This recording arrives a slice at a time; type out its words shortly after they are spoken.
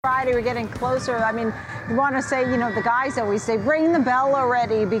Friday, we're getting closer. I mean, you want to say, the guys always say, ring the bell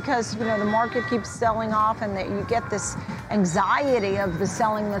already, because, the market keeps selling off and that you get this anxiety of the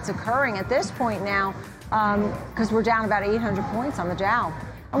selling that's occurring at this point now, because we're down about 800 points on the Dow.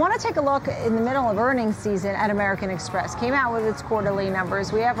 I want to take a look in the middle of earnings season at American Express. Came out with its quarterly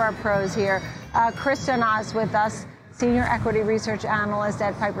numbers. We have our pros here. Chris Donat with us, Senior Equity Research Analyst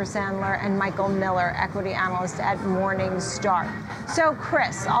at Piper Sandler, and Michael Miller, Equity Analyst at Morningstar. So,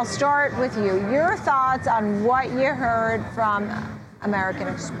 Chris, I'll start with you. Your thoughts on what you heard from American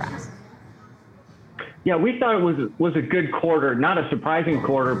Express. Yeah, we thought it was a good quarter, not a surprising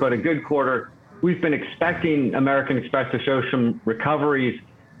quarter, but a good quarter. We've been expecting American Express to show some recoveries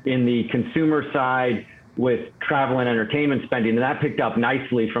in the consumer side with travel and entertainment spending, and that picked up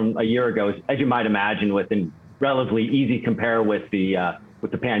nicely from a year ago, as you might imagine, with an relatively easy compare with the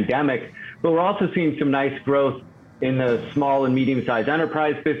pandemic. But we're also seeing some nice growth in the small and medium-sized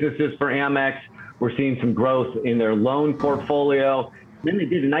enterprise businesses for Amex. We're seeing some growth in their loan portfolio. Then they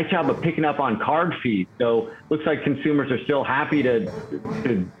did a nice job of picking up on card fees. So looks like consumers are still happy to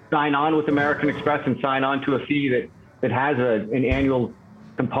sign on with American Express and sign on to a fee that has an annual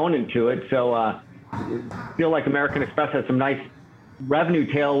component to it. So I feel like American Express has some nice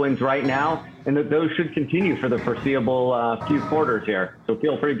revenue tailwinds right now, and that those should continue for the foreseeable few quarters here. So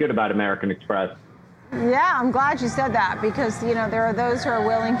feel pretty good about American Express. Yeah, I'm glad you said that, because, there are those who are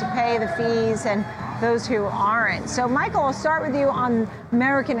willing to pay the fees and those who aren't. So, Michael, I'll start with you on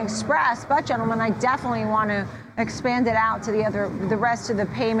American Express, but, gentlemen, I definitely want to expand it out to the rest of the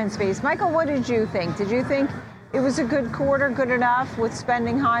payment space. Michael, what did you think? Did you think it was a good quarter, good enough with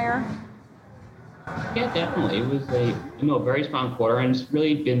spending higher? Yeah, definitely. It was a very strong quarter, and it's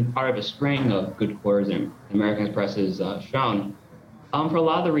really been part of a string of good quarters that American Express has shown. For a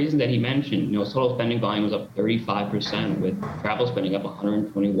lot of the reasons that he mentioned, total spending volume was up 35%, with travel spending up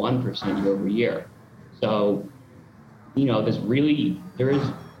 121% year over year. So, there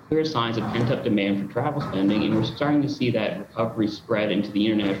is clear signs of pent-up demand for travel spending, and we're starting to see that recovery spread into the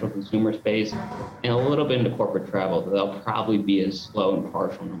international consumer space and a little bit into corporate travel. That'll probably be a slow and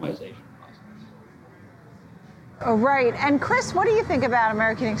partial normalization. Oh, right. And Chris, what do you think about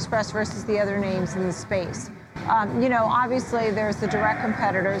American Express versus the other names in the space? Obviously there's the direct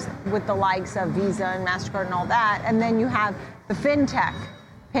competitors with the likes of Visa and MasterCard and all that. And then you have the fintech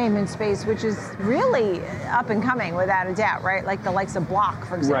payment space, which is really up and coming without a doubt, right? Like the likes of Block,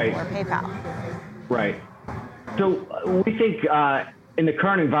 for example, or PayPal. Right. So we think in the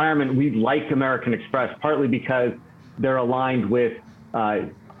current environment, we like American Express, partly because they're aligned with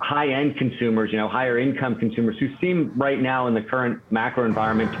high-end consumers, higher income consumers who seem right now in the current macro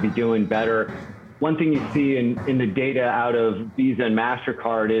environment to be doing better. One thing you see in the data out of Visa and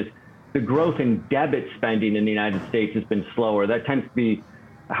MasterCard is the growth in debit spending in the United States has been slower. That tends to be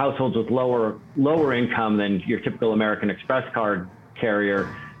households with lower income than your typical American Express card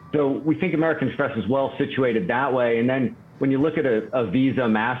carrier. So we think American Express is well situated that way. And then when you look at a Visa,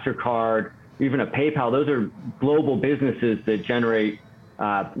 MasterCard, even a PayPal, those are global businesses that generate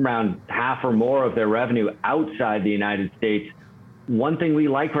around half or more of their revenue outside the United States. One thing we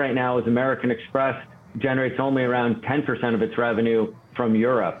like right now is American Express generates only around 10% of its revenue from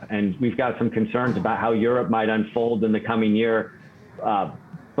Europe. And we've got some concerns about how Europe might unfold in the coming year.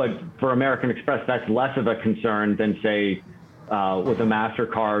 But for American Express, that's less of a concern than, say, with a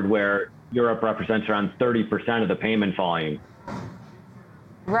MasterCard, where Europe represents around 30% of the payment volume.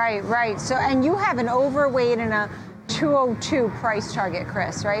 Right, right. So, and you have an overweight and a 202 price target,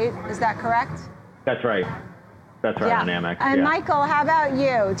 Chris, right? Is that correct? That's right. That's right, on Amex. And Michael, how about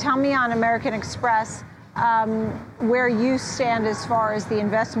you? Tell me on American Express where you stand as far as the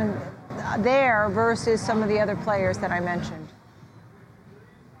investment there versus some of the other players that I mentioned.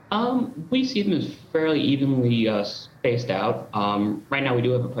 We see them as fairly evenly spaced out. Right now, we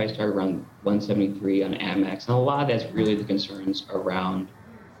do have a price target around 173 on Amex, and a lot of that's really the concerns around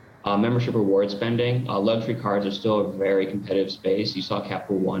membership reward spending. Luxury cards are still a very competitive space. You saw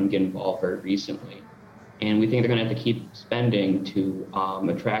Capital One get involved very recently. And we think they're going to have to keep spending to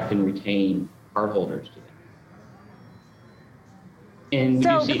attract and retain cardholders to them. And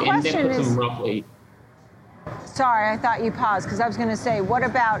so the question is, roughly. Sorry, I thought you paused, because I was going to say, what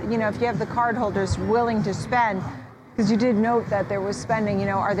about, if you have the cardholders willing to spend, because you did note that there was spending,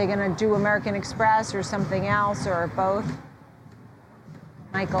 are they going to do American Express or something else or both?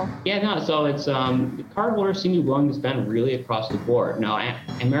 Michael? Yeah, no, so it's the cardholders seem to be willing to spend really across the board. Now,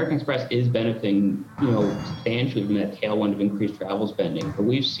 American Express is benefiting, substantially from that tailwind of increased travel spending. But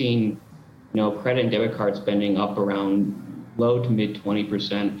we've seen, credit and debit card spending up around low to mid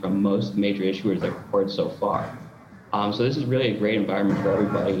 20% from most major issuers that reported so far. So this is really a great environment for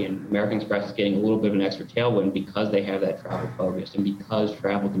everybody, and American Express is getting a little bit of an extra tailwind because they have that travel focus and because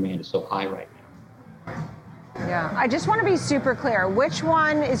travel demand is so high right now. Yeah, I just want to be super clear. Which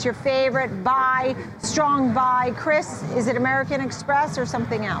one is your favorite buy, strong buy? Chris, is it American Express or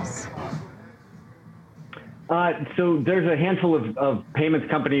something else? So there's a handful of payments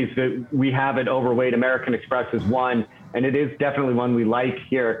companies that we have at overweight. American Express is one, and it is definitely one we like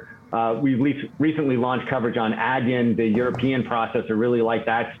here. We've recently launched coverage on Adyen, the European processor. Really like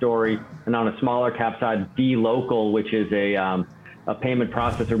that story. And on a smaller cap side, dLocal, which is a payment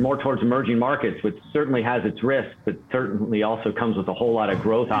processor more towards emerging markets, which certainly has its risks, but certainly also comes with a whole lot of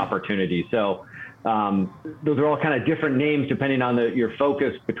growth opportunities. So those are all kind of different names depending on your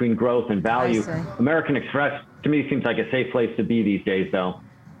focus between growth and value. American Express, to me, seems like a safe place to be these days, though.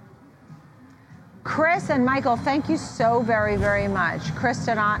 Chris and Michael, thank you so very, very much. Chris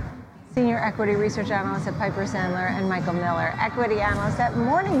Donat, Senior Equity Research Analyst at Piper Sandler, and Michael Miller, Equity Analyst at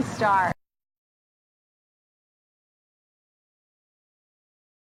Morningstar.